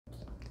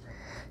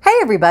Hey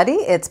everybody,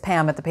 it's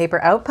Pam at the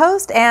Paper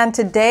Outpost, and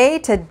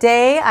today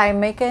I'm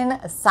making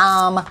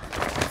some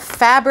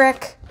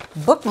fabric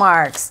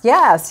bookmarks.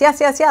 Yes,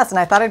 and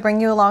I thought I'd bring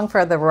you along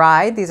for the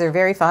ride. These are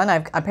very fun.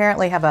 I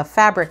apparently have a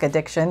fabric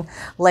addiction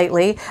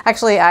lately.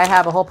 Actually, I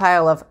have a whole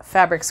pile of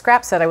fabric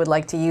scraps that I would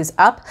like to use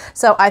up.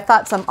 So I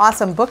thought some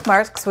awesome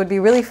bookmarks would be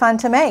really fun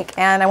to make.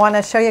 And I want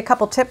to show you a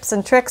couple tips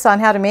and tricks on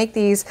how to make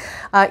these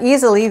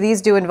easily.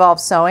 These do involve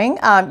sewing.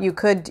 You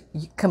could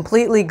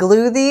completely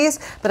glue these,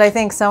 but I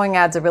think sewing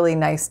adds a really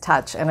nice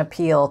touch and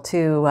appeal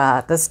to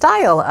the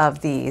style of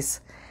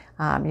these.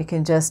 You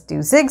can just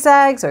do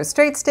zigzags or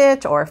straight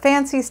stitch or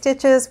fancy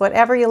stitches,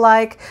 whatever you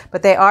like,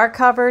 but they are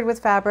covered with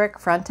fabric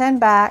front and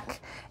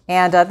back,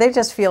 and they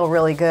just feel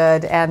really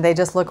good, and they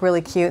just look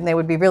really cute, and they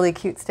would be really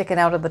cute sticking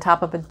out of the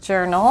top of a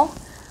journal.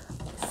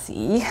 Let's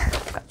see,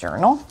 I've got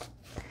journal.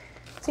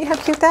 See how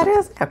cute that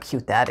is? How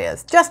cute that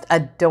is. Just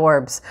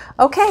adorbs.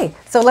 Okay,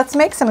 so let's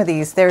make some of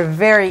these. They're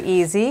very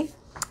easy.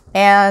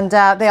 And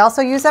they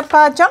also use up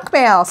junk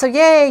mail. So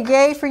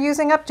yay for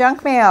using up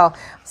junk mail.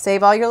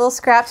 Save all your little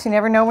scraps. You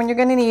never know when you're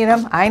going to need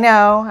them. I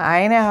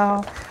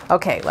know.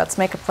 Okay, let's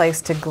make a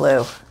place to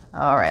glue.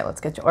 All right,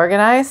 let's get you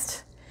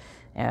organized.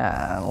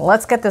 And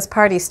let's get this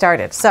party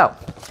started. So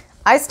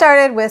I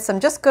started with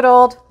some just good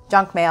old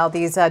junk mail.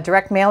 These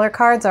direct mailer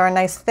cards are a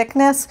nice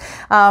thickness.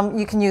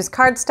 You can use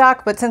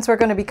cardstock, but since we're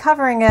going to be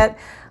covering it,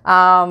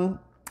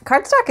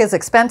 cardstock is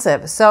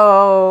expensive,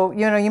 so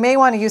you may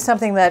want to use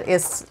something that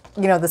is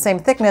the same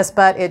thickness,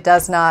 but it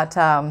does not.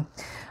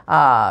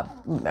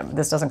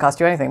 This doesn't cost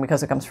you anything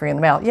because it comes free in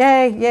the mail.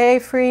 Yay!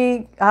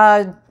 Free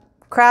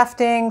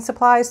crafting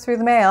supplies through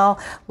the mail.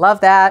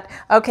 Love that.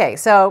 Okay,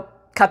 so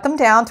cut them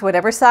down to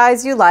whatever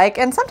size you like,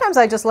 and sometimes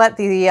I just let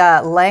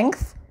the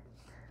length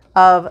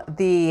of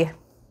the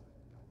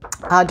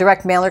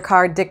direct mailer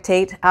card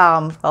dictate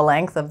the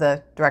length of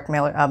the direct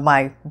mailer of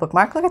my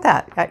bookmark. Look at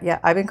that. Yeah,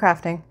 I've been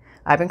crafting,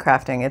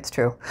 it's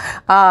true.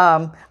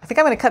 I think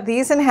I'm going to cut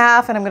these in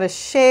half, and I'm going to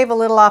shave a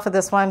little off of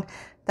this one.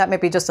 That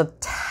might be just a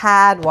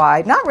tad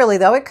wide. Not really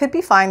though, it could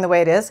be fine the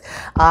way it is.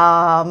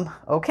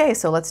 Okay,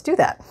 so let's do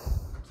that.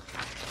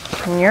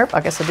 Yep,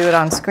 I guess I'll do it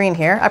on screen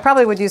here. I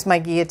probably would use my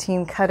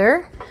guillotine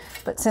cutter,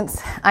 but since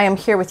I am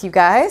here with you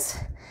guys,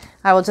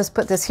 I will just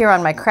put this here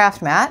on my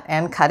craft mat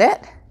and cut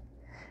it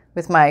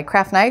with my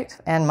craft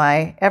knife and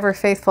my ever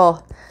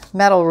faithful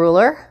metal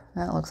ruler.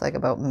 That looks like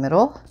about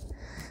middle.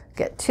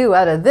 Get 2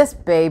 out of this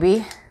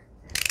baby.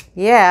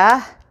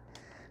 Yeah,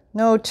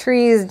 no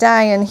trees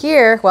dying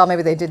here. Well,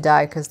 maybe they did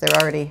die because they're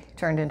already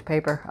turned into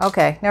paper.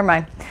 Okay, never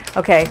mind.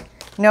 Okay,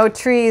 no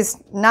trees,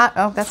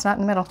 oh, that's not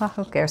in the middle. Oh,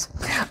 who cares?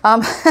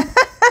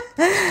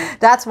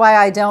 That's why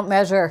I don't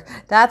measure.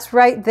 That's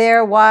right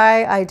there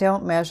why I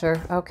don't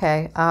measure.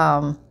 Okay,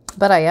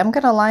 but I am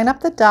going to line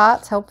up the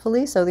dots,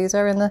 hopefully, so these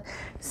are in the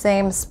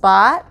same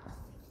spot.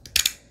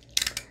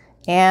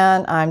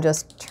 And I'm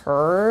just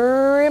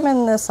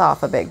trimming this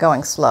off a bit,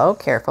 going slow,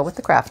 careful with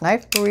the craft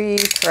knife,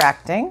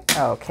 retracting.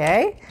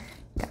 Okay,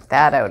 get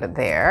that out of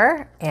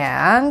there.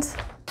 And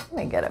let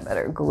me get a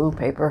better glue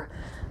paper.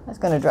 That's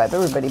going to drive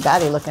everybody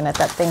batty looking at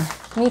that thing.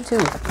 Me too.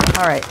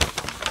 All right,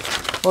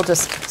 we'll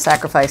just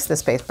sacrifice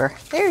this paper.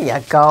 There you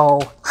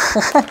go.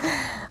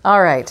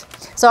 All right,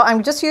 so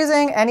I'm just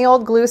using any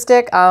old glue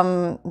stick.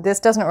 This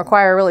doesn't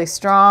require a really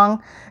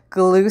strong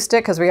glue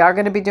stick because we are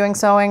going to be doing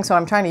sewing, so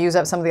I'm trying to use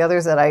up some of the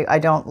others that I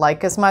don't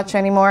like as much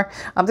anymore.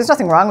 There's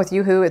nothing wrong with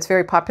Yoo-Hoo. It's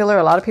very popular.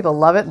 A lot of people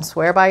love it and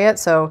swear by it,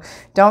 so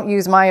don't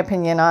use my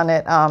opinion on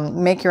it.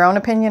 Make your own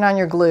opinion on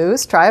your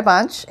glues. Try a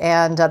bunch,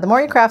 and the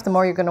more you craft, the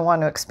more you're going to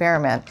want to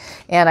experiment,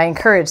 and I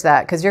encourage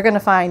that because you're going to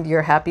find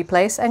your happy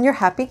place and your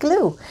happy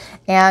glue,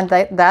 and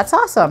that's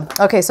awesome.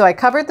 Okay, so I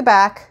covered the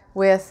back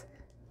with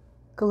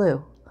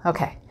glue.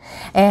 Okay,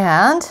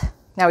 and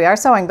now we are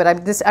sewing, but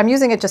I'm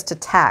using it just to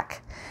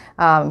tack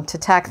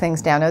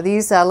things down. Now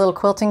these little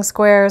quilting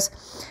squares,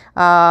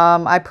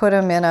 I put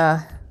them in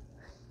a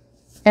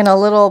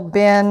little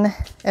bin,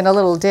 in a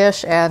little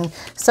dish, and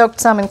soaked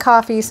some in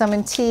coffee, some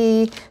in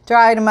tea,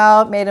 dried them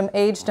out,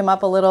 aged them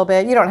up a little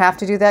bit. You don't have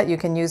to do that. You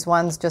can use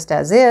ones just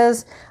as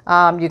is.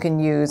 You can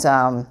use,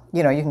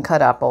 you can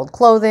cut up old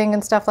clothing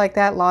and stuff like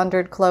that,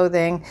 laundered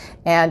clothing,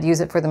 and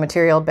use it for the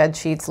material, bed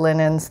sheets,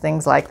 linens,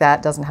 things like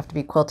that. Doesn't have to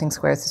be quilting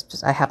squares. It's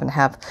just I happen to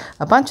have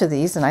a bunch of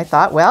these, and I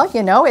thought, well,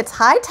 it's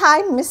high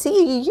time, Missy,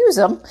 you use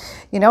them.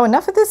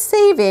 Enough of this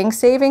saving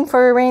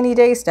for rainy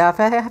day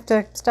stuff. I have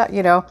to stop,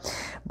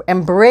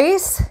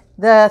 embrace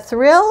the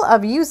thrill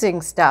of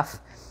using stuff.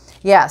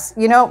 Yes,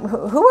 we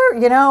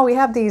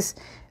have these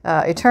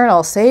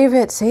eternal save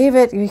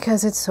it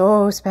because it's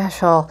so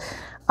special.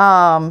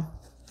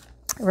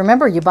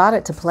 Remember, you bought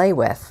it to play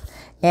with,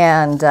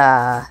 and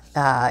go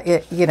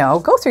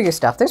through your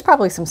stuff. There's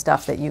probably some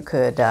stuff that you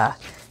could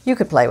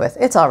play with.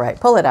 It's all right.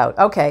 Pull it out.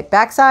 Okay,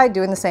 backside,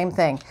 doing the same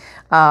thing.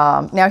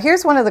 Now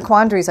here's one of the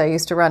quandaries I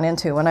used to run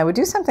into when I would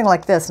do something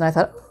like this, and I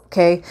thought,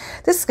 okay,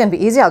 this is going to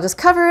be easy. I'll just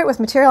cover it with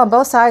material on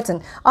both sides,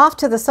 and off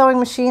to the sewing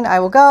machine I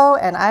will go,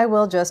 and I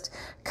will just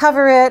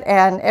cover it,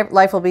 and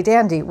life will be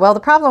dandy. Well, the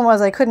problem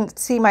was I couldn't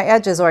see my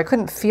edges, or I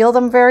couldn't feel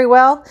them very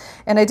well,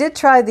 And I did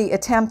try the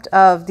attempt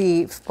of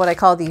the, what I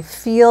call the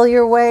feel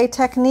your way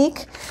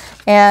technique,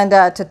 and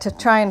to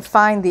try and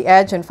find the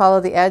edge and follow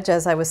the edge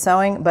as I was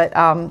sewing. But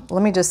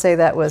let me just say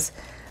that was,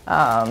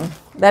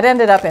 that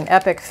ended up in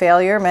epic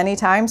failure many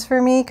times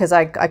for me, because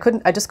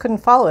I just couldn't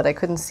follow it. I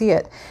couldn't see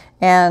it.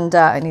 And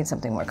I need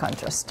something more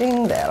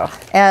contrasting there.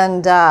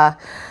 And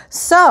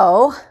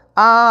so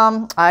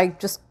I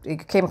just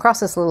came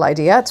across this little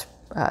idea.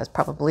 It's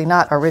probably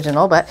not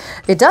original, but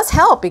it does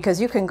help,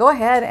 because you can go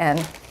ahead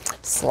and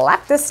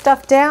slap this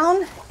stuff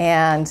down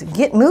and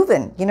get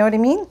moving. You know what I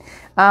mean?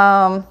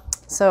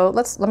 So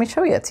let me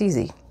show you. It's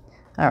easy.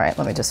 All right,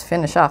 let me just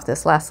finish off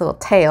this last little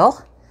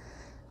tail.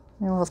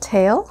 A little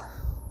tail.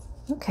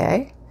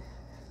 Okay.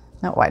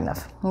 Not wide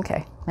enough.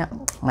 Okay.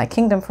 Now, my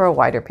kingdom for a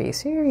wider piece.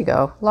 Here you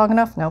go. Long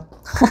enough? Nope.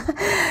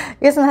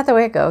 Isn't that the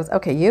way it goes?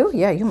 Okay, you?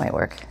 Yeah, you might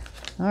work.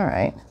 All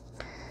right.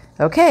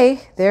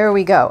 Okay, there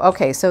we go.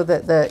 Okay, so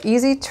the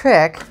easy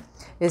trick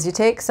is you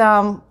take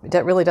some,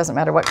 it really doesn't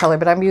matter what color,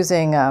 but I'm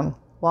using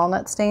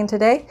walnut stain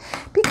today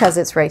because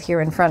it's right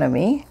here in front of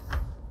me.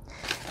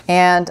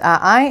 And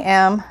I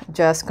am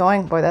just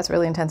going, boy, that's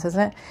really intense, isn't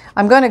it?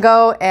 I'm going to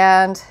go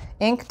and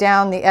ink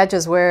down the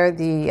edges where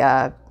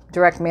the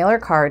direct mailer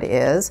card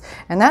is,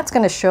 and that's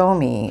going to show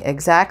me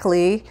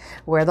exactly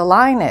where the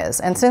line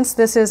is. And since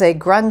this is a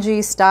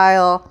grungy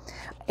style,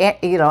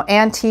 you know,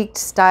 antique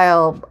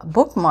style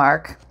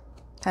bookmark,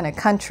 kind of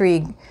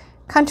country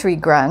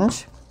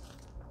grunge,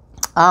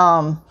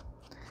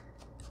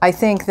 I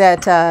think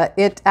that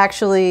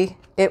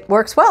it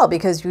works well,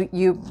 because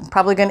you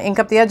probably going to ink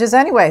up the edges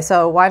anyway.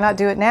 So why not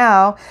do it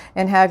now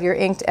and have your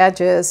inked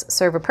edges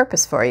serve a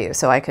purpose for you,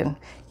 so I can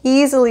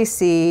easily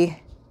see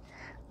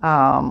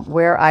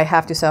where I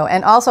have to sew,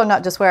 and also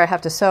not just where I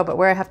have to sew, but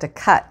where I have to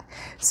cut.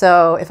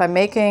 So if I'm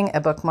making a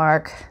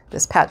bookmark,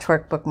 this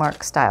patchwork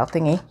bookmark style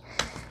thingy,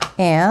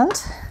 and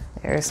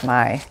there's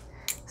my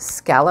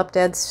scalloped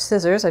edge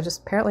scissors. I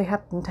just apparently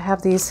happen to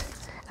have these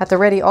at the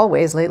ready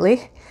always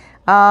lately.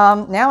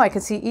 Now I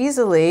can see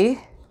easily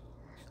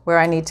where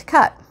I need to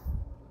cut.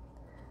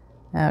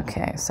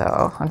 Okay,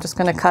 so I'm just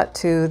going to cut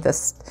to the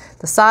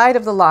side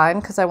of the line,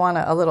 because I want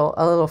a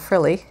little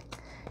frilly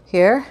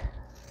here.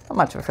 Not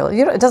much of a frilly.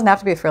 It doesn't have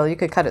to be a frilly. You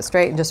could cut it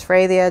straight and just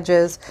fray the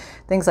edges,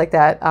 things like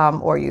that,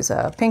 or use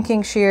a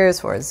pinking shears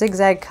for a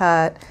zigzag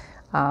cut,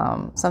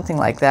 something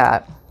like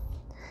that.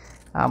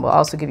 Will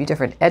also give you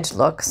different edge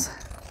looks.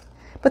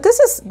 But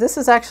this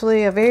is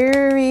actually a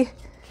very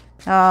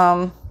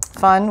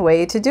fun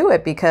way to do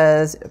it,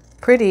 because it's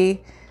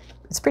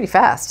pretty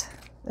fast.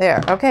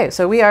 There. Okay,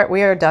 so we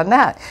are done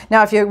that.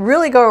 Now, if you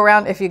really go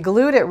around, if you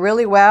glued it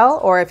really well,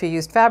 or if you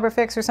used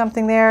Fabrifix or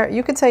something there,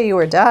 you could say you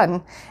were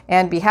done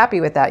and be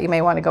happy with that. You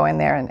may want to go in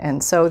there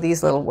and sew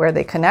these little, where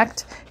they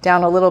connect,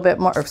 down a little bit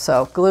more,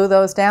 so glue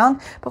those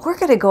down. But we're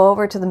going to go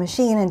over to the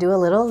machine and do a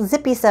little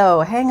zippy sew.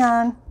 Hang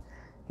on.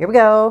 Here we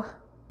go.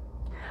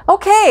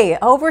 Okay,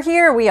 over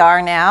here we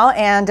are now,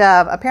 and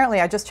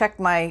apparently I just checked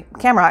my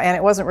camera and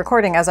it wasn't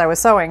recording as I was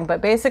sewing,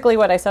 but basically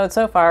what I sewed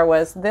so far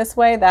was this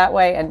way, that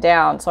way, and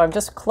down. So I'm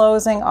just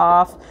closing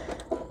off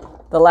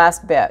the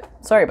last bit.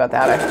 Sorry about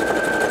that.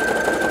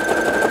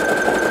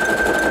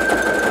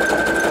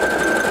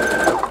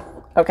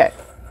 Okay,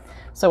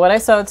 so what I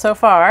sewed so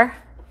far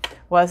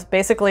was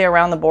basically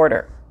around the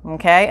border.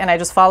 Okay, and I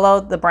just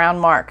followed the brown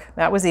mark.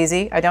 That was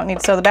easy. I don't need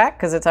to sew the back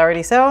because it's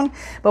already sewn,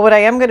 but what I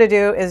am going to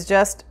do is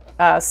just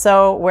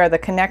sew where the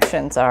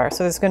connections are.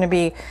 So there's going to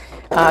be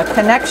a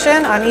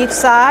connection on each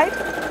side,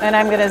 and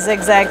I'm going to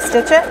zigzag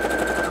stitch it.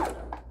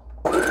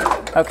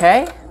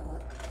 Okay.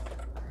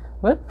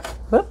 Whoop,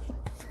 whoop.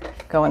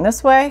 Going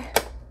this way.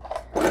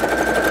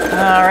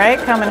 All right,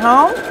 coming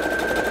home.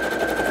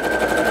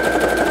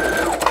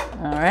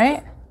 All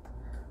right.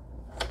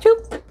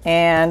 Choop.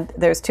 And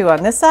there's two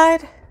on this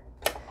side.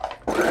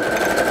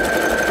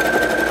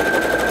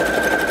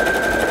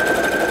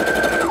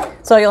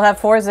 So you'll have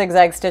 4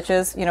 zigzag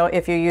stitches, you know,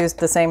 if you used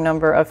the same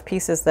number of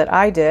pieces that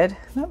I did.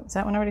 Oh, is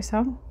that one already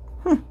sewn?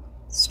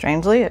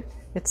 Strangely,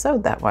 it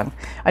sewed that one.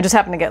 I just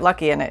happened to get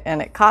lucky and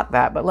it caught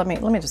that, but let me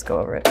just go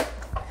over it.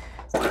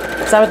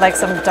 So I would like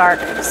some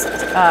dark,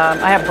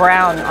 I have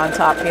brown on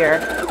top here,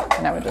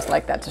 and I would just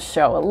like that to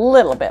show a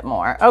little bit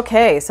more.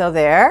 Okay, so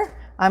there,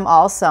 I'm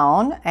all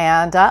sewn,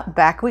 and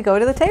back we go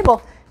to the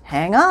table.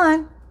 Hang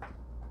on.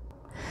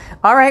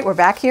 All right, we're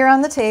back here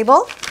on the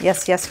table.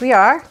 Yes, yes, we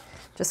are.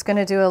 Just going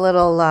to do a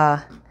little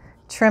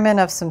trimming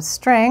of some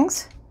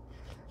strings.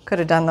 Could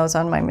have done those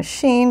on my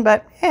machine,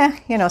 but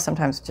you know,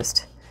 sometimes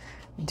just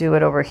do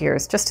it over here.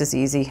 It's just as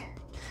easy.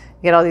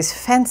 You get all these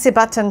fancy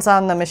buttons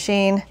on the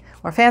machine,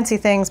 or fancy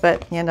things,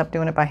 but you end up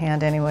doing it by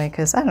hand anyway,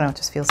 because I don't know, it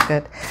just feels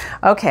good.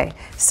 Okay,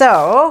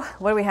 so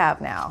what do we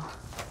have now?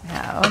 We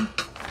have,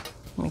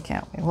 let me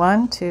count.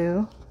 1,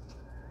 2,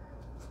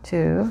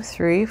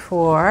 3,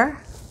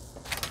 4,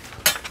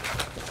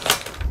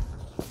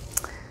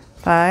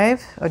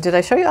 5. Oh, did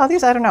I show you all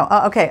these? I don't know.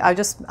 Oh, okay,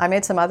 I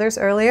made some others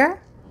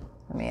earlier.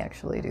 Let me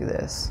actually do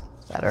this.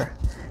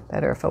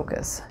 Better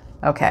focus.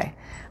 Okay,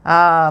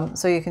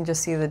 so you can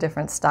just see the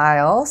different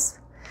styles.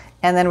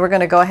 And then we're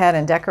going to go ahead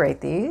and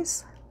decorate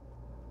these.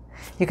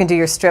 You can do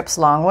your strips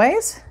long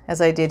ways,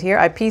 as I did here.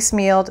 I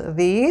piecemealed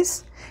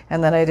these,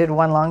 and then I did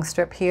one long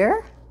strip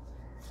here.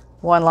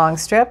 One long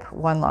strip,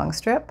 one long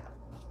strip.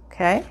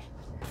 Okay.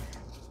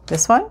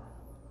 This one.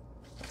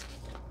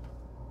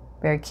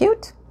 Very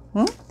cute.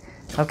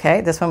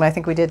 Okay, this one I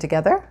think we did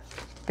together.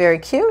 Very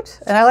cute.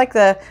 And I like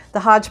the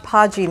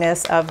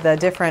hodgepodginess of the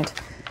different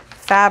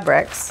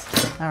fabrics.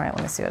 All right,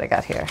 let me see what I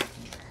got here.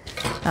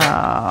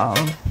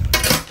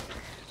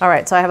 All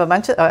right, so I have a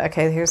bunch of,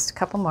 okay, here's a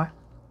couple more.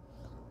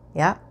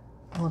 Yeah,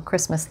 a little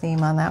Christmas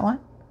theme on that one.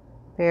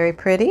 Very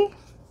pretty.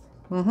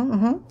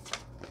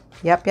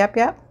 Yep, yep,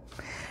 yep.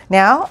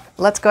 Now,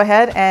 let's go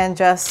ahead and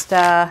just,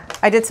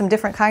 I did some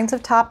different kinds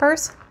of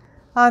toppers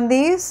on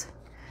these.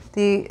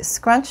 The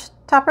scrunch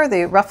topper,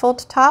 the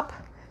ruffled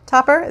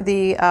topper,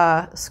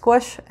 the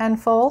squish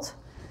and fold.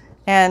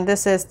 And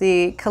this is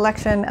the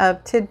collection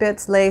of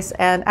tidbits, lace,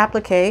 and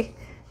applique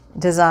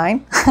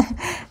design.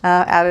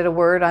 Added a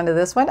word onto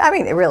this one. I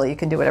mean, really, you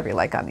can do whatever you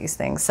like on these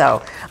things.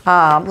 So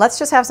let's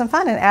just have some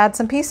fun and add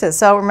some pieces.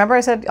 So remember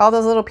I said all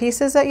those little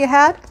pieces that you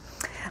had?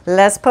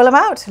 Let's pull them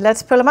out.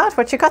 Let's pull them out.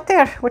 What you got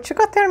there? What you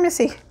got there,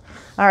 Missy?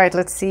 All right,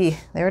 let's see.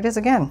 There it is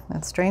again.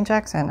 That strange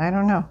accent. I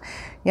don't know.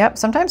 Yep,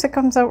 sometimes it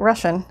comes out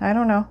Russian. I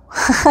don't know.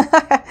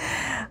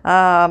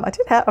 I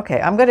did have, okay,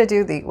 I'm going to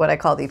do the what I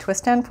call the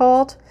twist and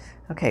fold.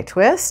 Okay,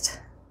 twist.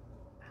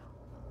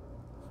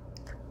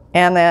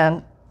 And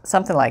then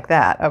something like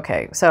that.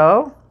 Okay,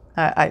 so,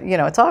 you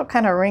know, it's all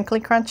kind of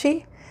wrinkly,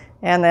 crunchy.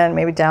 And then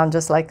maybe down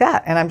just like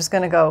that. And I'm just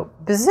going to go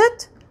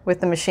bzzzt with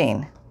the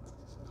machine.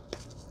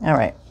 All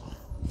right.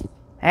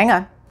 Hang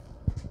on.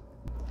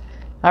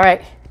 All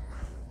right.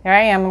 Here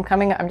I am. I'm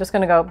coming. I'm just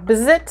going to go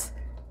bzzzt.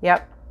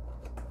 Yep.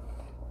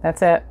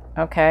 That's it.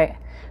 Okay.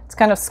 It's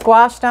kind of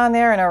squashed on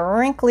there in a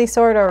wrinkly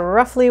sort of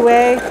roughly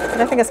way.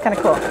 But I think it's kind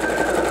of cool.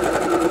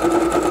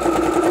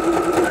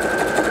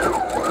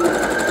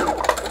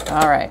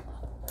 All right.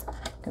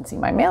 You can see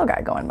my mail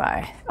guy going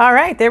by. All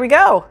right. There we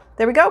go.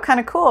 There we go.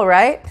 Kind of cool,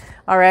 right?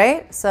 All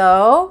right.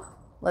 So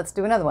let's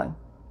do another one.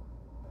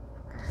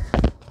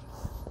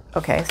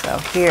 Okay. So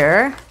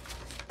here,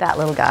 that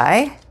little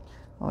guy.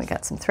 Well, we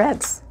got some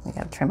threads. We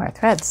got to trim our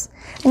threads.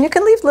 And you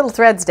can leave little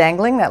threads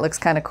dangling. That looks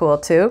kind of cool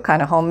too,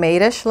 kind of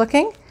homemade-ish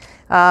looking.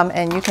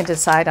 And you can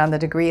decide on the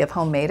degree of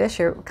homemade-ish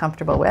you're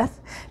comfortable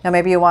with. Now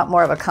maybe you want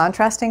more of a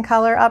contrasting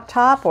color up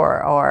top,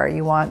 or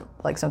you want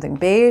like something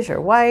beige or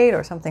white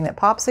or something that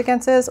pops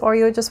against this, or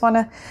you just want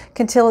to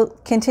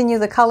continue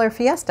the color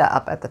fiesta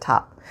up at the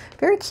top.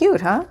 Very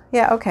cute, huh?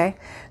 Yeah, okay.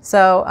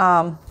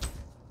 So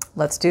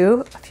let's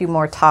do a few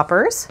more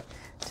toppers,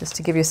 just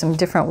to give you some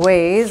different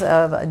ways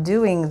of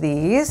doing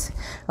these.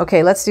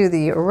 Okay, let's do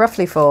the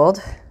roughly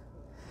fold.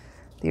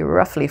 The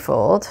roughly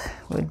fold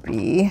would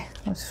be,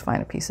 let's just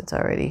find a piece that's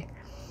already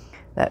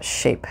that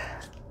shape.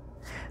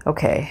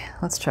 Okay,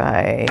 let's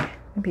try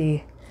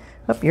maybe,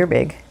 oh, you're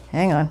big.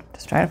 Hang on,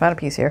 just trying to find a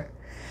piece here.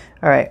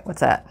 All right,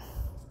 what's that?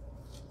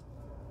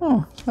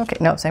 Okay,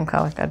 no, same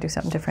color. Gotta do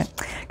something different.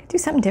 Do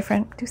something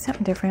different, do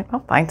something different. Oh,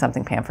 find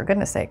something, Pam, for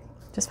goodness sake.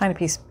 Just find a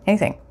piece,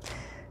 anything.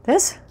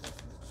 This?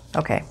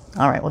 Okay,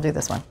 all right, we'll do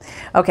this one.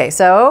 Okay,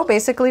 so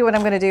basically what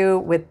I'm gonna do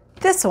with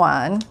this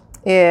one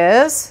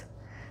is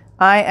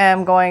I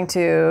am going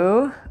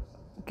to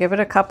give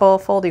it a couple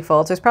foldy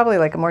folds. There's probably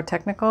like a more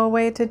technical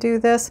way to do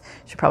this.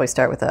 Should probably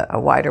start with a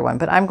wider one,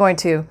 but I'm going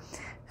to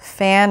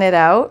fan it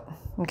out,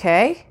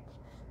 okay?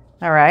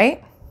 All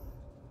right,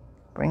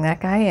 bring that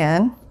guy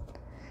in.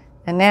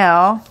 And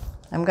now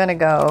I'm gonna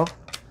go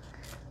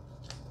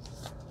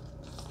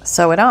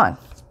sew it on.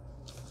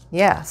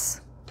 Yes.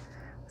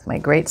 My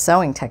great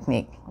sewing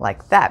technique,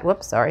 like that.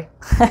 Whoops, sorry.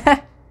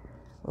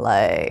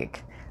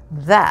 Like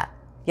that.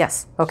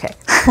 Yes, okay.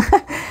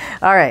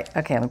 All right,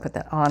 okay, let me put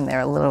that on there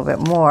a little bit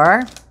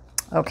more.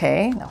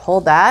 Okay, now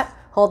hold that,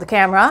 hold the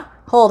camera,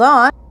 hold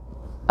on.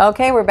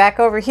 Okay, we're back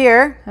over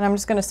here, and I'm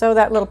just gonna sew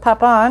that little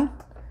pup on.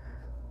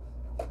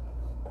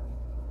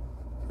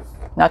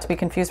 Not to be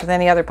confused with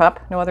any other pup.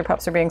 No other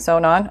pups are being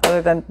sewn on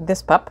other than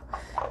this pup.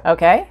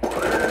 Okay.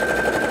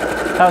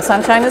 Oh,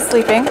 Sunshine is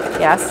sleeping,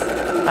 yes.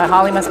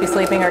 Holly must be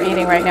sleeping or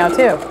eating right now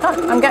too. Huh,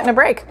 I'm getting a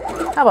break.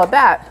 How about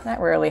that? That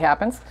rarely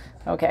happens.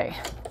 Okay,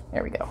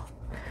 there we go.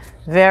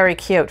 Very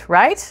cute,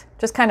 right?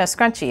 Just kind of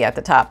scrunchy at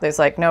the top. There's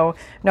like no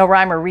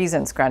rhyme or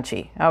reason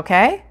scrunchy,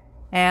 okay?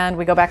 And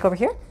we go back over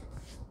here.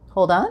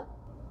 Hold on.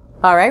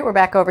 All right, we're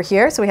back over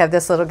here. So we have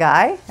this little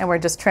guy, and we're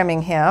just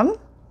trimming him.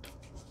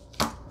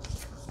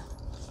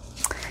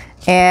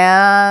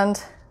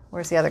 And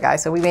where's the other guy?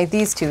 So we made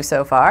these two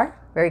so far.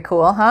 Very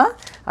cool, huh?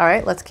 All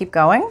right, let's keep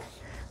going.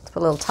 Put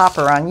a little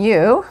topper on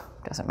you.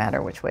 Doesn't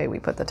matter which way we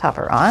put the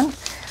topper on.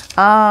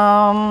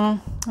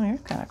 Oh, you're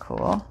kind of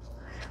cool.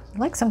 I'd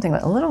like something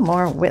with a little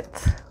more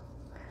width.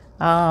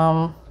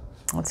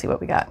 Let's see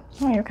what we got.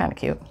 Oh, you're kind of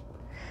cute.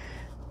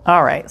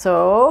 All right,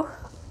 so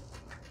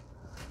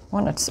I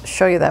want to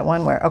show you that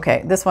one where,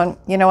 okay, this one,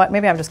 you know what?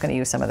 Maybe I'm just going to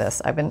use some of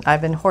this. I've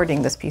been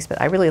hoarding this piece,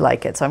 but I really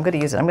like it, so I'm going to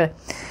use it. I'm going to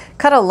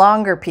cut a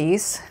longer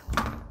piece.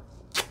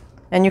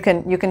 And you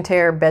can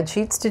tear bed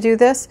sheets to do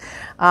this.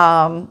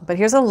 But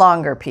here's a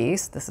longer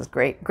piece. This is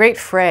great. Great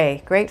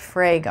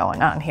fray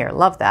going on here.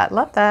 Love that,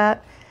 love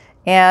that.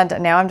 And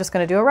now I'm just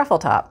gonna do a ruffle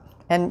top.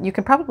 And you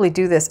can probably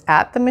do this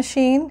at the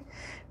machine,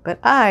 but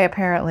I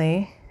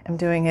apparently am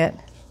doing it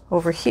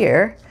over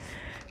here,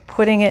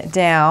 putting it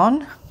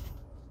down.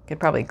 Could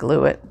probably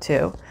glue it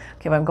too.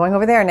 Okay, but I'm going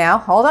over there now.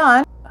 Hold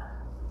on.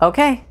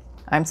 Okay,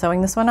 I'm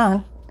sewing this one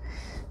on.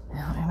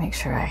 Now let me make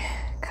sure I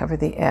cover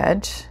the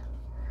edge.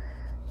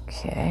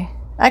 Okay,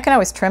 I can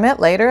always trim it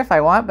later if I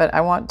want, but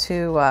I want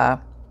to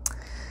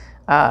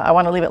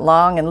leave it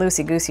long and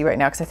loosey-goosey right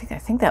now because I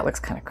think that looks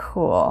kind of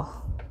cool.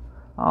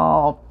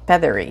 All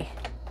feathery.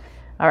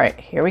 All right,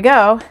 here we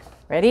go.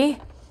 Ready?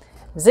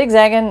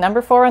 Zigzagging,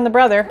 number 4 on the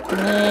brother.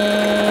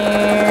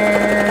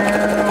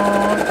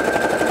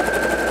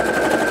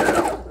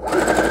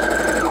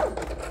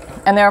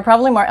 And there are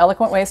probably more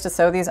eloquent ways to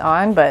sew these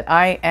on, but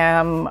I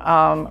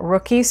am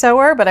rookie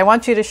sewer. But I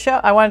wanted to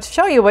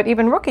show you what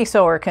even rookie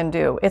sewer can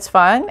do. It's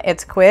fun,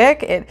 it's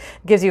quick, it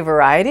gives you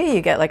variety. You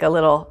get like a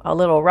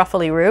little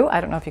ruffly-roo. I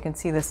don't know if you can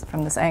see this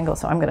from this angle,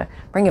 so I'm gonna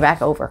bring you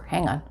back over.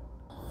 Hang on.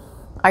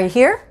 Are you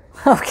here?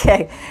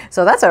 Okay,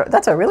 so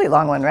that's a really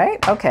long one, right?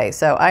 Okay,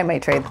 so I may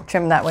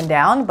trim that one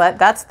down, but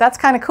that's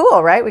kind of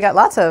cool, right? We got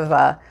lots of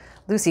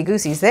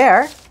loosey-gooseys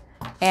there,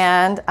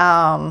 and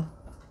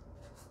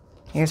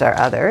here's our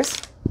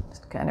others.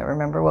 Just kind of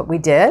remember what we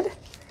did,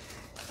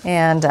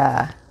 and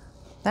that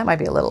might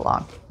be a little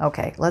long.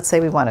 Okay, let's say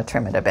we want to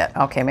trim it a bit.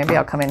 Okay, maybe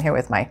I'll come in here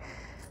with my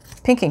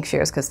pinking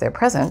shears because they're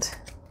present,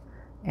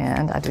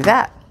 and I'll do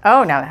that.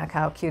 Oh, now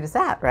how cute is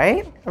that,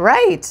 right?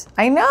 Right,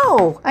 I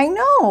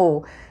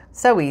know.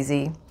 So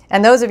easy.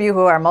 And those of you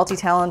who are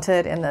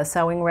multi-talented in the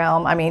sewing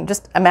realm, I mean,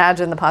 just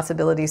imagine the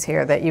possibilities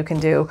here that you can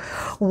do.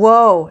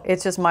 Whoa,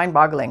 it's just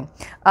mind-boggling.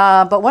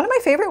 But one of my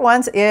favorite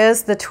ones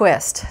is the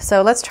twist.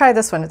 So let's try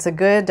this one. It's a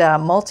good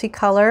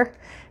multicolor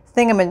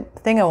thing.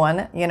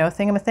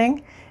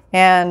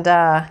 And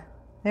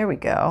there we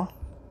go.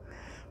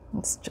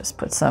 Let's just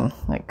put some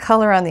like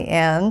color on the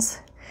ends.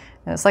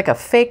 And it's like a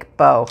fake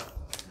bow.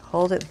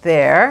 Hold it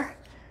there.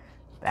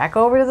 Back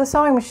over to the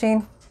sewing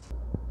machine.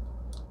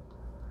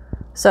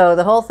 So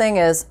the whole thing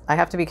is I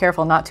have to be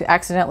careful not to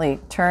accidentally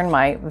turn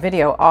my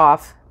video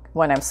off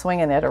when I'm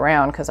swinging it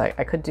around because I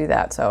could do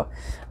that. So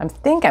I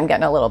think I'm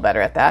getting a little better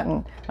at that,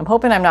 and I'm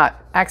hoping I'm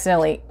not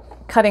accidentally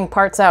cutting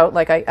parts out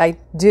like I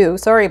do.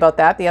 Sorry about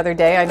that the other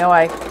day. I know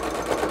I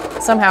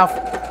somehow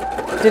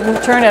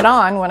didn't turn it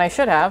on when I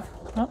should have.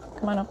 Oh,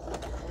 come on up.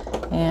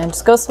 And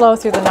just go slow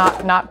through the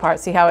knot part.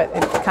 See how it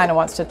kind of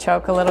wants to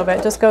choke a little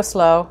bit? Just go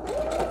slow.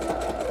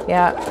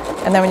 Yeah,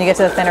 and then when you get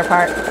to the thinner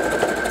part,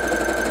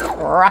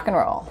 rock and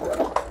roll.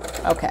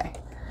 Okay.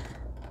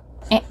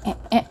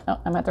 Oh,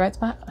 I'm at the right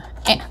spot.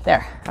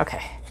 There.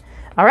 Okay.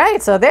 All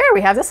right. So there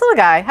we have this little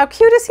guy. How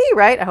cute is he,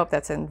 right? I hope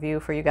that's in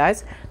view for you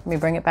guys. Let me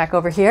bring it back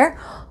over here.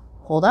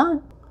 Hold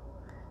on.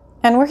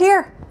 And we're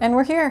here. And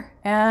we're here.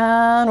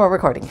 And we're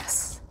recording.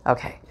 Yes.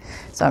 Okay.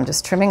 So I'm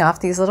just trimming off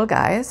these little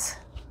guys.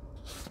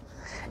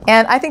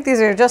 And I think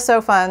these are just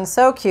so fun,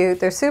 so cute.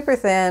 They're super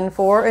thin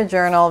for a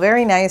journal.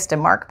 Very nice to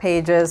mark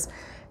pages.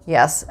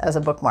 Yes, as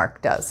a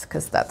bookmark does,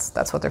 because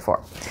that's what they're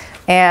for.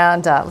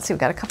 And let's see, we've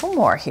got a couple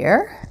more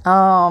here.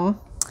 And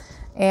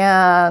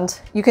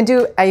you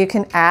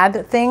can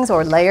add things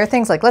or layer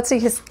things. Like let's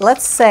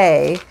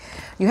say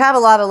you have a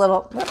lot of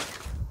little. Let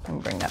me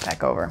bring that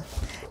back over.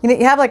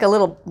 You have like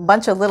a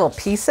bunch of little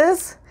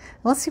pieces.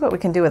 Let's see what we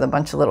can do with a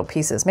bunch of little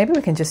pieces. Maybe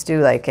we can just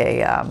do like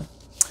a,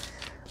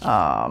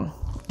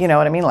 you know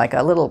what I mean, like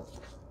a little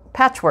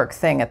patchwork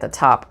thing at the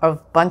top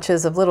of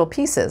bunches of little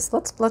pieces.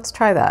 Let's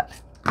try that.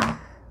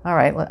 All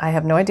right, I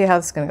have no idea how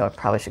this is going to go. I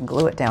probably should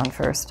glue it down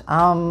first.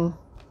 Have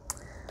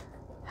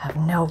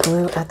no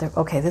glue at the...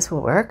 Okay, this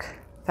will work.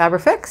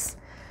 Fabrifix,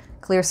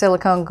 clear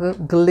silicone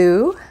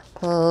glue.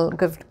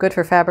 Good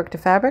for fabric to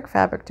fabric,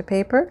 fabric to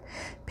paper,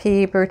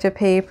 paper to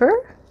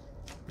paper.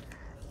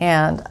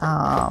 And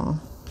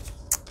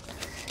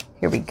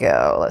here we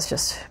go. Let's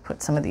just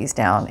put some of these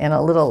down in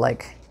a little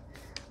like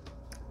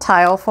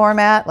tile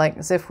format, like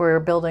as if we're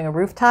building a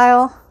roof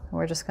tile.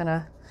 We're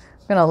gonna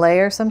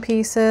layer some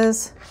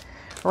pieces.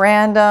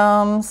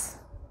 Randoms,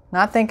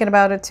 not thinking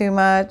about it too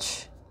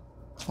much.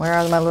 Where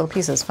are my little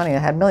pieces? Funny, I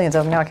had millions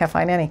of them, now I can't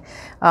find any.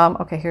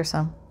 Okay, here's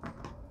some.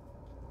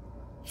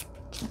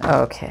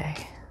 Okay.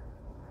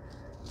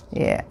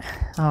 Yeah,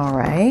 all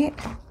right.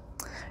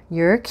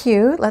 You're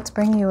cute, let's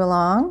bring you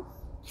along.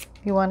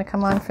 You want to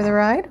come on for the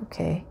ride?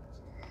 Okay.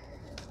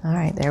 All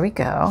right, there we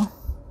go.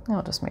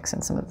 I'll just mix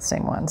in some of the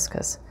same ones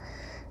because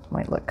it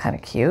might look kind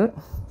of cute.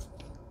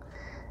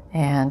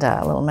 And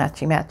a little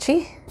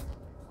matchy-matchy.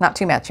 Not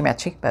too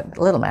matchy-matchy, but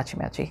a little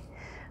matchy-matchy.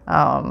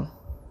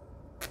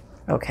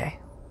 Okay.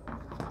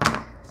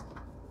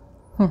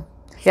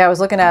 Yeah, I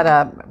was looking at,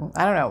 I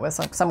don't know, it was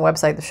some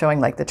website that's showing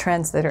like the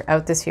trends that are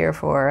out this year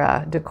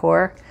for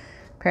decor.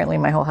 Apparently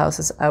my whole house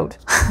is out.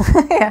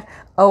 Yeah.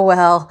 Oh,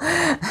 well.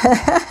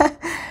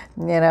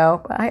 You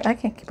know, I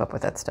can't keep up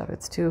with that stuff.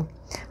 It's too,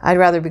 I'd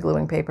rather be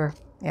gluing paper.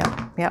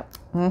 Yeah, yeah.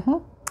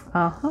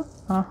 Uh-huh,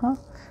 uh-huh.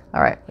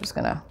 All right,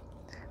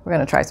 we're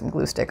gonna try some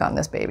glue stick on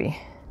this baby.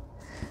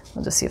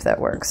 We'll just see if that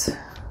works.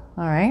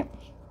 All right.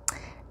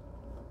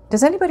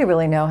 Does anybody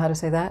really know how to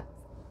say that?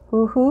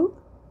 Hoo-hoo?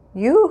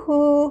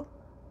 Yoo-hoo?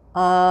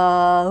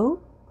 Who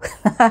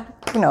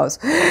knows?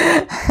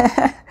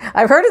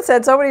 I've heard it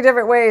said so many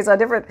different ways on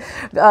different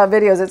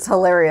videos. It's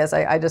hilarious.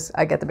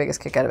 I get the biggest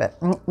kick out of it.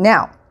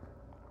 Now,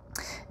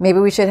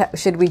 maybe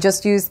should we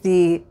just use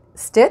the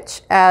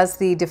stitch as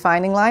the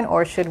defining line,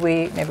 or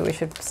maybe we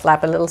should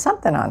slap a little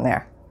something on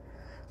there,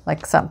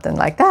 like something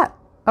like that.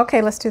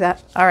 Okay, let's do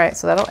that. All right,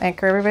 so that'll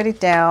anchor everybody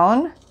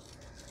down.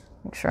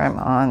 Make sure I'm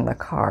on the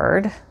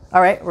card.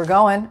 All right, we're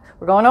going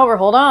over.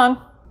 Hold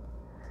on.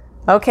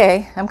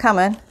 Okay, I'm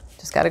coming.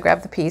 Just got to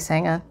grab the piece.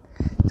 Hang on.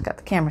 Just got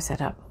the camera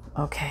set up.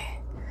 Okay.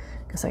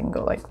 Guess I can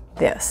go like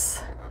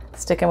this.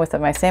 Sticking with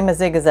my same as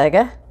zigzag.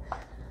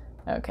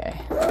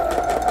 Okay.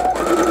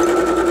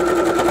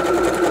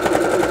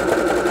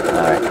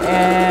 All right.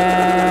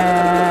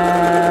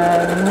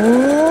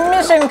 And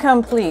mission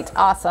complete.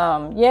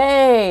 Awesome.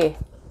 Yay.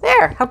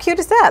 There. How cute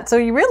is that? So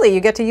you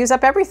get to use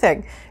up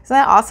everything. Isn't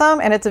that awesome?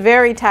 And it's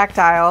very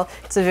tactile.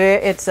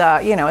 It's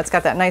you know, it's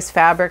got that nice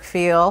fabric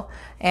feel.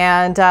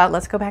 And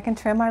let's go back and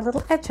trim our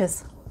little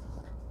edges.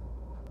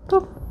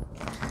 Boop.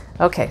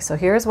 Okay, so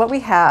here's what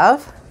we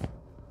have.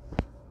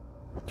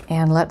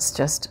 And let's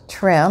just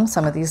trim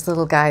some of these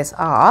little guys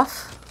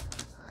off.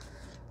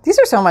 These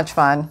are so much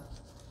fun.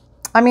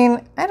 I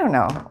mean, I don't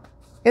know.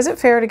 Is it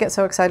fair to get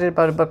so excited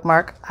about a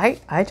bookmark?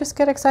 I just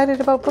get excited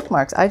about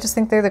bookmarks. I just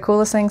think they're the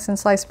coolest things in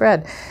sliced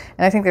bread.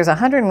 And I think there's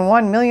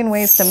 101 million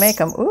ways to make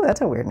them. Ooh,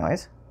 that's a weird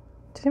noise.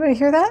 Did anybody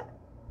hear that?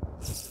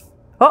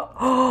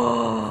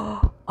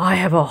 Oh, I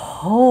have a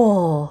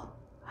hole.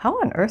 How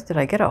on earth did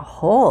I get a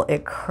hole?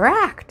 It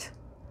cracked.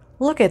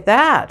 Look at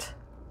that.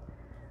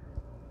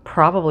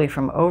 Probably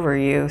from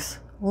overuse.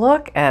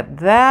 Look at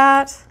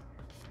that.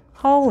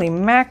 Holy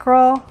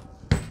mackerel.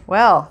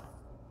 Well,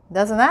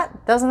 doesn't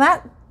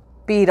that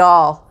beat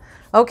all?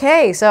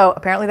 Okay, so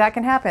apparently that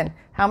can happen.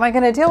 How am I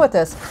going to deal with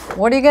this?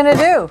 What are you going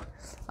to do?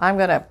 I'm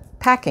going to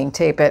packing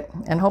tape it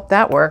and hope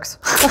that works.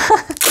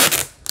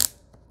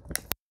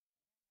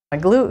 My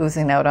glue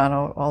oozing out on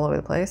all over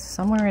the place.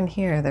 Somewhere in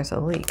here there's a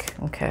leak.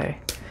 Okay,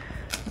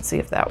 let's see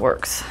if that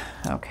works.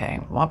 Okay,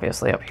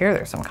 obviously up here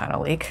there's some kind of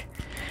leak.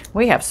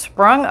 We have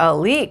sprung a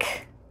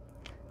leak.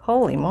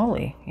 Holy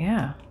moly,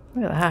 yeah,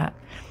 look at that.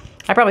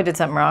 I probably did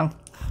something wrong.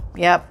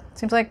 Yep,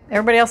 seems like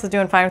everybody else is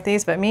doing fine with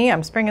these, but me,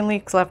 I'm springing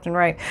leaks left and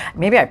right.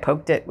 Maybe I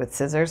poked it with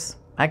scissors.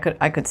 I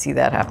could see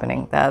that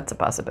happening. That's a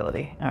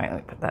possibility. All right, let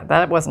me put that.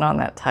 That wasn't on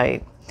that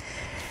tight.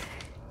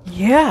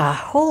 Yeah,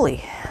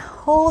 holy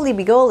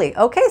begoli.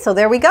 Okay, so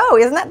there we go.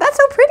 That's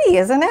so pretty,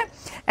 isn't it?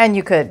 And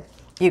you could,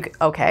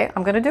 okay,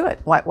 I'm gonna do it.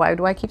 Why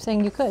do I keep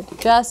saying you could?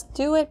 Just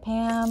do it,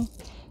 Pam.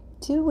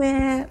 Do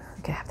it.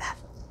 Okay, have that.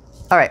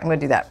 All right, I'm gonna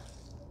do that.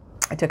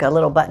 I took a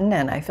little button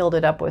and I filled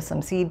it up with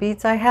some seed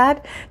beads I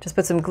had. Just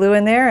put some glue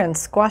in there and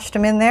squashed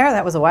them in there.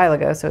 That was a while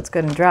ago, so it's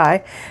good and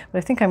dry. But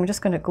I think I'm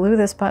just gonna glue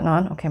this button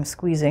on. Okay, I'm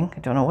squeezing. I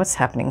don't know what's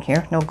happening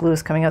here. No glue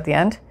is coming out the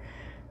end.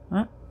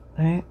 What?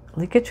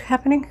 Leakage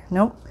happening?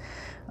 Nope.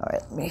 All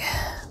right, let me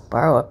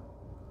borrow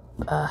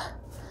a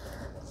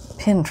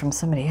pin from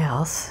somebody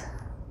else.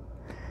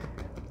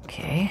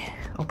 Okay,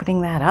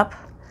 opening that up.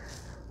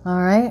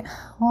 All right.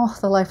 Oh,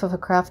 the life of a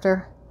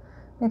crafter.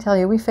 Let me tell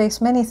you, we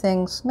face many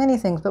things,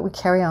 but we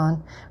carry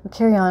on. We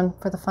carry on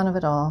for the fun of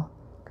it all.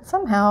 Because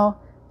somehow,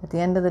 at the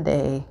end of the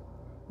day,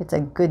 it's a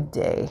good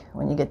day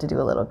when you get to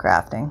do a little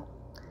crafting.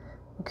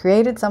 You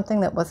created something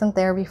that wasn't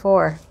there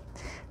before.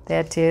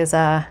 That is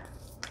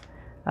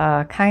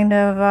kind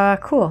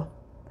of cool.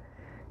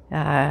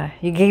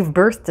 You gave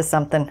birth to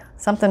something,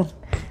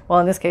 well,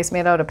 in this case,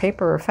 made out of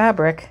paper or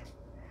fabric.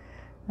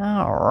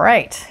 All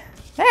right,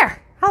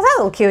 there. How's that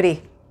little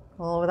cutie?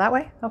 A little over that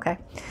way? Okay.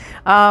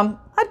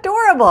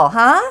 Adorable,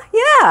 huh?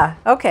 Yeah.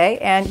 Okay,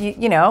 and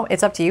you know,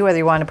 it's up to you whether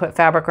you want to put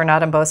fabric or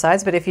not on both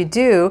sides, but if you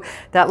do,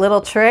 that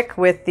little trick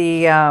with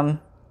the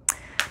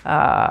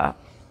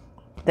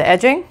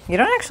edging, you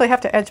don't actually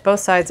have to edge both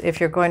sides if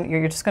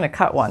you're just going to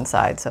cut one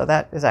side, so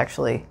that is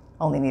actually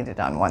only needed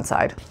on one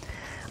side.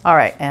 All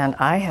right, and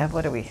I have,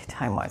 what are we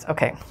time-wise?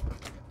 Okay,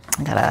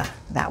 I got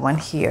that one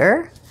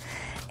here,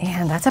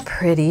 and that's a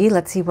pretty,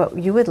 let's see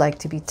what you would like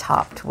to be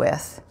topped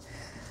with.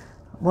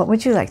 What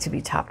would you like to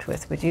be topped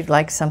with? Would you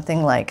like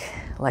something like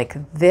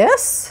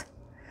this?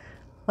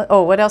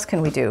 Oh, what else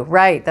can we do?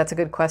 Right, that's a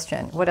good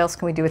question. What else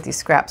can we do with these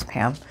scraps,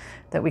 Pam,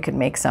 that we could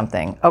make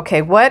something?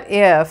 Okay, what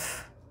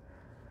if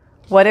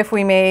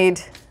we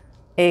made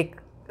a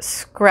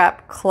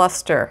scrap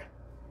cluster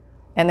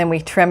and then we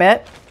trim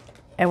it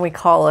and we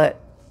call it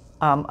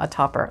a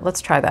topper? Let's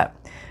try that.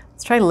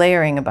 Let's try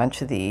layering a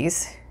bunch of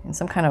these in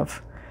some kind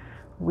of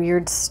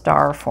weird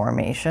star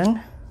formation.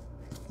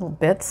 Little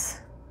bits,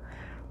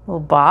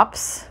 little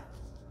bops.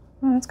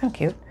 Oh, that's kind of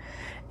cute.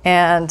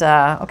 And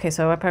okay,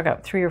 so I probably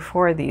got 3 or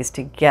 4 of these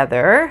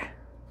together.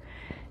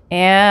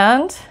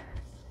 And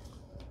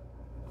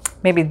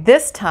maybe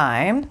this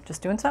time,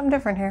 just doing something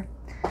different here,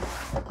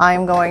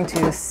 I'm going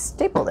to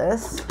staple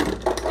this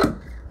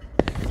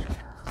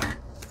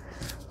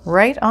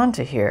right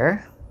onto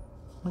here.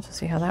 Let's just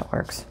see how that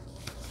works.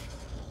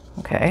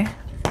 Okay.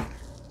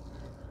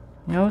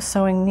 No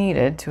sewing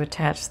needed to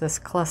attach this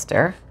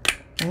cluster.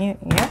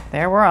 Yeah,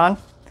 there we're on.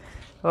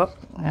 Oh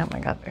my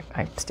God,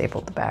 I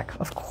stapled the back.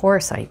 Of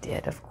course I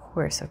did, of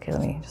course. Okay,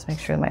 let me just make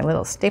sure my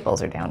little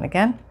staples are down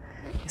again.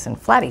 Nice and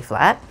flatty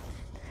flat.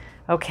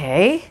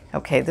 Okay,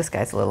 this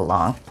guy's a little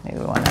long. Maybe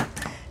we want to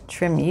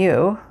trim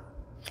you.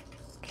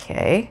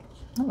 Okay,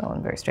 oh, that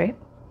one's very straight.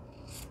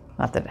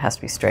 Not that it has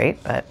to be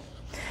straight, but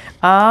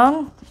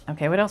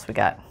okay, what else we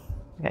got?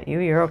 We got you,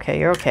 you're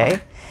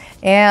okay.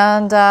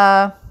 And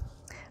I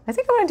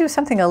think I want to do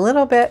something a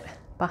little bit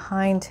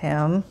behind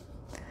him.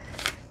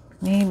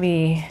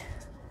 Maybe,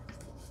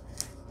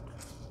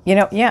 you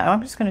know, yeah,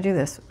 I'm just going to do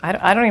this.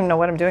 I don't even know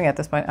what I'm doing at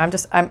this point.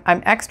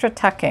 I'm extra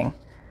tucking.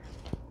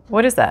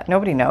 What is that?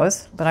 Nobody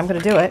knows, but I'm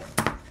going to do it.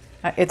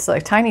 It's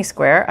like a tiny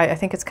square. I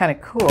think it's kind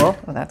of cool.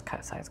 Oh, that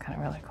side's kind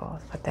of really cool.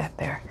 Let's put that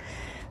there.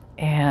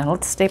 And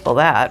let's staple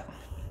that.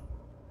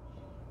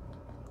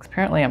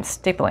 Apparently I'm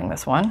stapling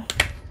this one.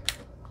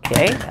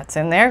 Okay, that's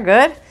in there,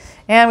 good.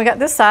 And we got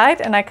this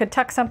side, and I could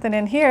tuck something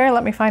in here.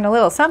 Let me find a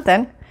little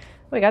something.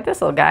 We got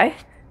this little guy.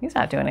 He's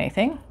not doing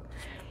anything.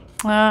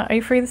 Are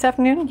you free this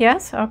afternoon?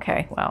 Yes?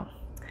 Okay, well,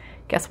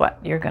 guess what?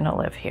 You're gonna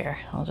live here.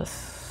 I'll just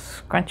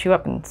scrunch you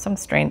up in some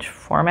strange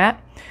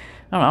format.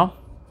 I don't know.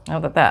 How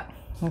about that?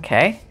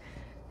 Okay.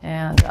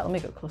 And let me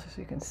go closer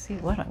so you can see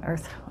what on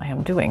earth I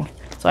am doing.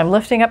 So I'm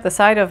lifting up the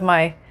side of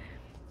my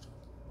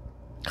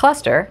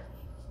cluster.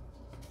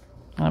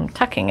 And I'm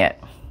tucking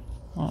it.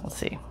 Well, let's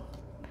see.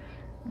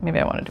 Maybe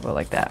I want to do it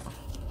like that.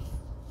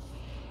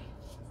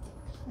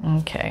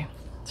 Okay.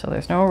 So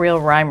there's no real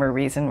rhyme or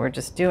reason. We're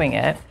just doing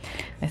it.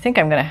 I think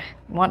I'm going to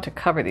want to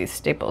cover these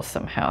staples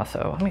somehow.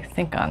 So let me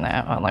think on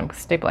that while I'm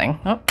stapling.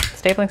 Oh,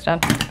 stapling's done.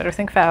 Better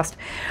think fast.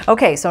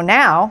 Okay, so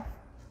now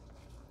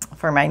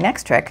for my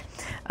next trick,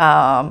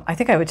 I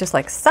think I would just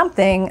like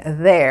something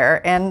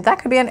there, and that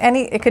could be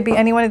it could be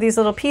any one of these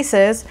little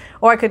pieces,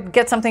 or I could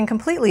get something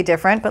completely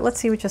different. But let's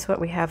see just what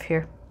we have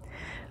here.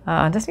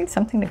 Just need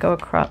something to go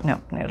across.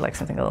 No, I'd like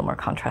something a little more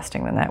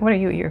contrasting than that. What are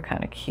you? You're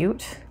kind of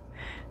cute.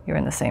 You're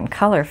in the same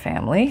color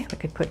family. We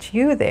could put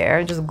you there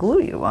and just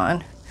glue you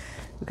on.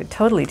 We could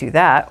totally do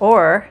that.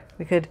 Or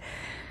we could,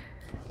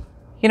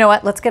 you know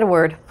what? Let's get a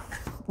word.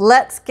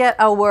 Let's get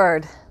a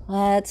word.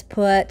 Let's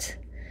put,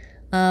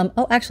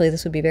 oh, actually,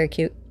 this would be very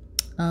cute.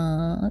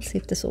 Let's see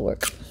if this will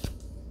work.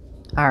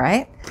 All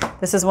right.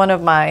 This is one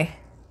of my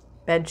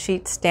bed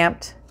sheet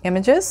stamped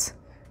images.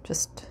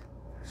 Just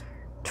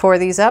tore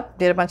these up,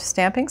 did a bunch of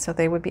stamping so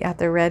they would be at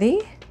the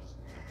ready.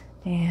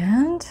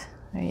 And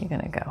where are you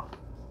going to go?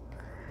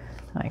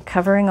 Am I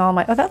covering all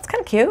my, oh, that's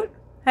kind of cute.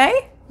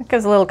 Hey, it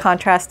gives a little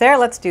contrast there.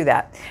 Let's do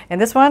that. And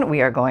this one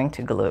we are going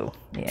to glue.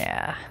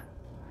 Yeah.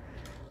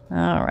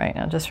 All right,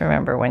 now just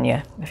remember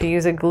if you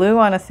use a glue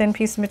on a thin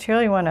piece of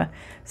material, you want to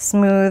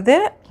smooth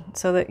it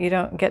so that you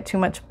don't get too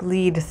much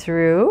bleed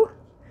through.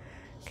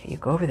 Okay, you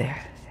go over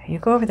there. You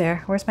go over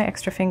there. Where's my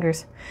extra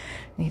fingers?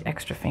 I need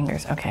extra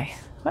fingers. Okay.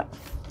 Oh,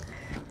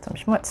 some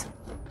schmutz.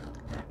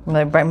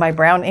 My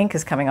brown ink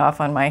is coming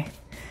off on my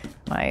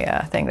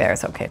thing there.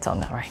 It's okay. It's all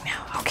right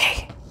now.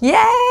 Okay.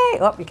 Yay!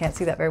 Oh, you can't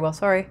see that very well.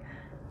 Sorry.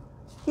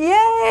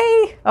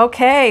 Yay!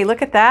 Okay,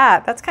 look at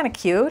that. That's kind of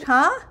cute,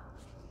 huh?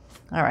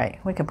 All right,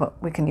 we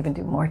can even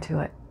do more to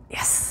it.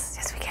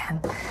 Yes, we can.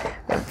 We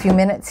have a few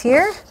minutes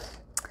here.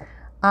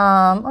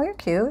 Oh, you're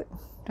cute.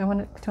 Do I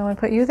want to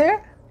put you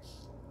there?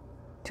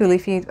 Too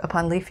leafy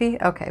upon leafy?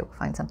 Okay, we'll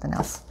find something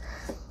else.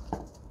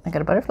 I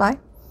got a butterfly.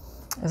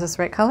 Is this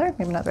the right color?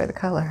 Maybe not the right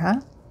color,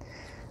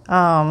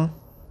 huh?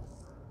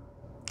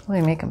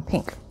 Let me make him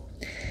pink.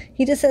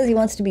 He just says he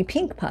wants to be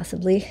pink,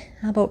 possibly.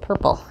 How about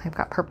purple? I've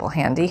got purple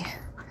handy.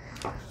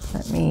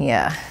 Let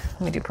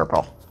me do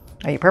purple.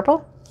 Are you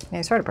purple? Yeah,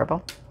 you're sort of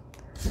purple.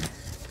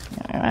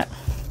 All right.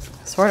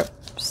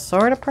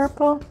 Sort of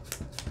purple.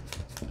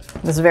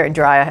 This is very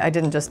dry. I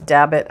didn't just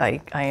dab it.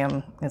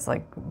 It's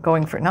like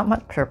going for not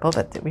much purple,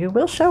 but we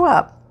will show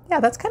up. Yeah,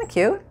 that's kind of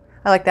cute.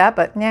 I like that,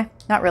 but nah,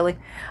 not really.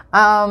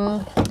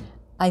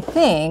 I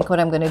think what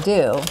I'm going to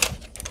do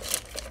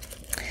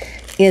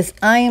is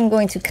I am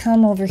going to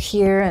come over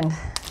here and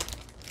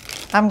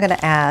I'm going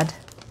to add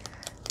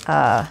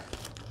a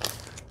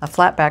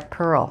flat back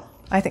pearl.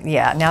 I think,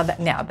 yeah, now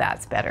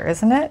that's better,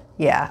 isn't it?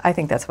 Yeah, I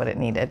think that's what it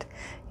needed.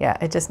 Yeah,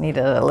 it just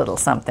needed a little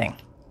something.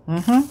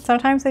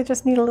 Sometimes they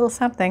just need a little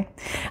something.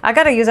 I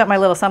got to use up my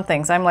little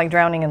somethings. I'm like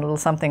drowning in little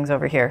somethings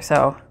over here.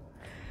 So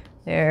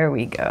there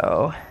we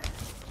go.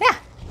 Yeah.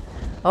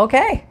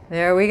 Okay,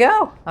 there we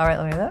go. All right,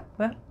 let me do that.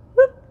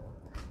 Whoop.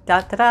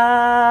 Da da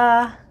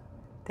da.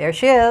 There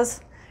she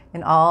is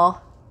in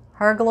all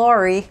her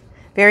glory.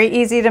 Very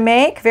easy to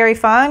make, very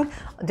fun.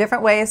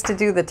 Different ways to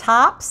do the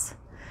tops.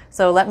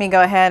 So let me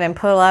go ahead and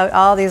pull out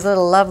all these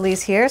little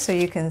lovelies here so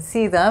you can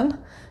see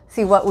them,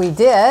 see what we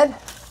did.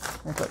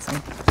 Let me put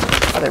some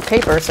other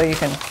paper so you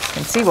can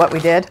see what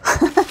we did.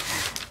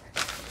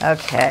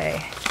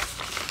 Okay.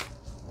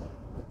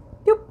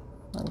 Doop.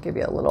 give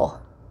you a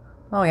little,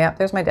 oh yeah,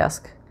 there's my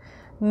desk.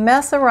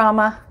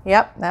 Messorama.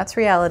 Yep, that's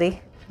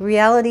reality.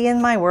 Reality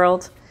in my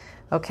world.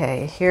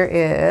 Okay, here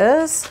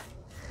is,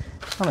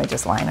 let me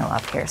just line them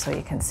up here so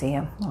you can see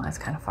them. Oh, that's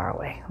kind of far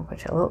away. I'll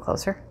put you a little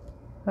closer.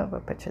 Oh,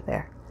 we'll put you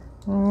there.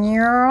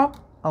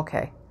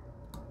 Okay,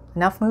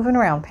 enough moving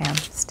around, Pam.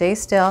 Stay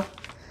still.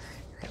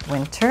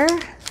 Winter.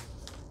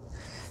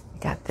 We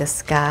got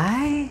this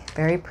guy,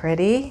 very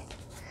pretty.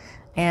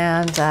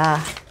 And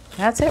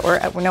that's it.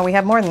 No, we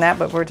have more than that,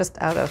 but we're just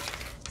out of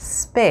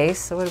space.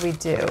 So what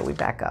do? We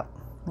back up.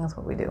 That's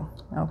what we do.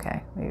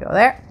 Okay, we go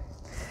there.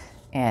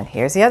 And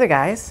here's the other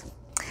guys.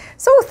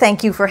 So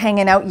thank you for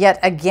hanging out yet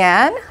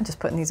again. I'm just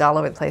putting these all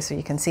over the place so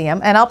you can see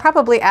them. And I'll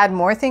probably add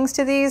more things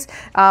to these,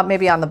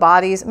 maybe on the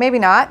bodies, maybe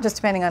not, just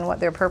depending on what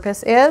their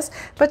purpose is.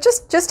 But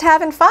just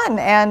having fun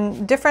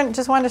and different,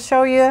 just wanted to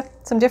show you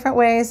some different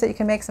ways that you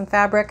can make some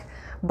fabric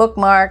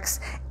bookmarks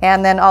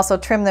and then also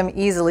trim them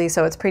easily,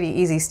 so it's pretty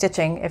easy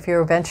stitching if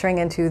you're venturing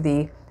into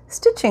the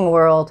stitching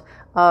world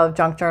of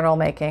junk journal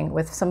making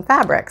with some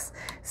fabrics.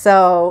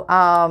 So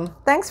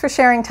thanks for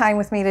sharing time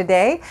with me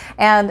today.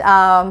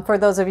 And for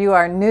those of you who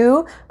are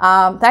new,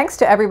 thanks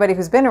to everybody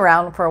who's been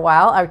around for a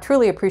while. I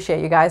truly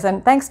appreciate you guys.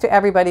 And thanks to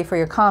everybody for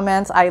your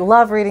comments. I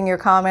love reading your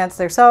comments.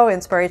 They're so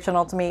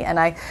inspirational to me. And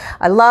I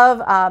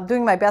love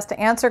doing my best to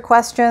answer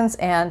questions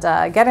and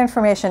get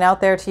information out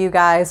there to you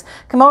guys.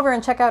 Come over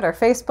and check out our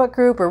Facebook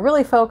group. We're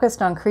really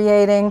focused on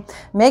creating,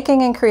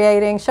 making and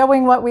creating,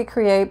 showing what we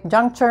create,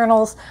 junk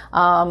journals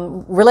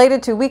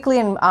related to weekly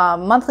and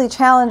monthly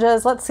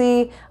challenges. Let's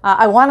see.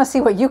 I want to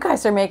see what you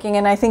guys are making,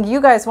 and I think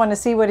you guys want to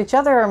see what each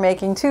other are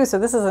making too. So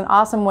this is an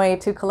awesome way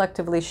to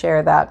collectively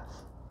share that.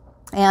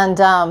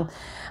 And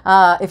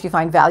if you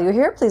find value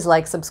here, please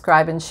like,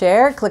 subscribe, and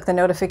share. Click the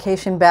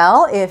notification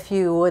bell if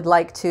you would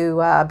like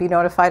to be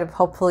notified of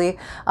hopefully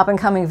up and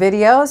coming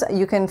videos.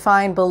 You can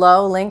find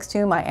below links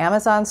to my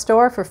Amazon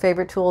store for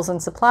favorite tools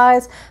and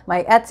supplies,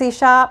 my Etsy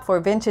shop for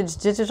vintage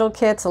digital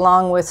kits,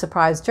 along with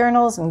surprise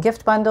journals and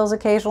gift bundles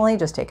occasionally.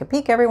 Just take a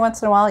peek every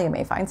once in a while. You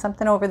may find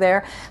something over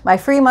there. My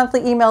free monthly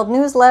emailed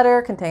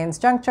newsletter contains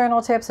junk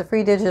journal tips, a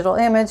free digital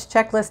image,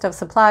 checklist of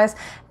supplies,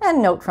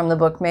 and note from the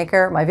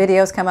bookmaker. My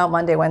videos come out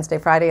Monday, Wednesday,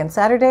 Friday, and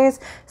Saturdays,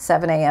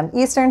 7 a.m.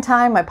 Eastern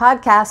Time. My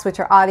podcasts, which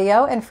are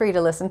audio and free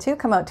to listen to,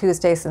 come out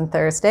Tuesdays and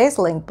Thursdays,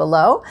 link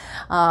below.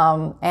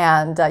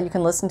 And you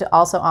can listen to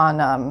also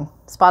on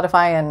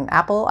Spotify and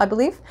Apple, I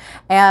believe,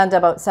 and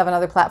about 7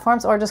 other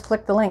platforms, or just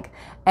click the link.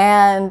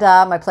 And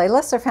my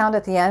playlists are found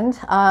at the end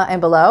and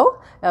below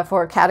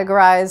for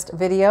categorized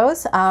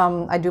videos.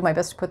 I do my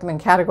best to put them in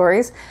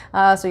categories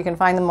so you can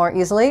find them more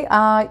easily.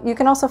 You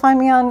can also find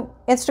me on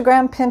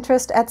Instagram,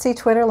 Pinterest, Etsy,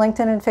 Twitter,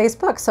 LinkedIn, and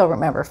Facebook. So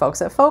remember, folks,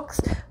 that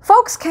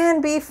folks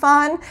can be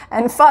fun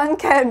and fun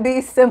can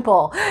be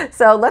simple.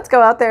 So let's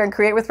go out there and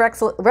create with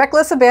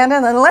reckless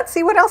abandon, and let's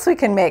see what else we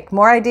can make.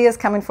 More ideas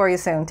coming for you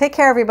soon. Take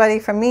care, everybody.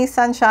 From me,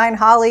 Sunshine,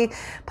 Holly,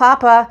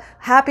 Papa,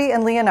 Happy,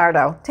 and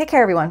Leonardo. Take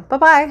care, everyone.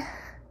 Bye-bye.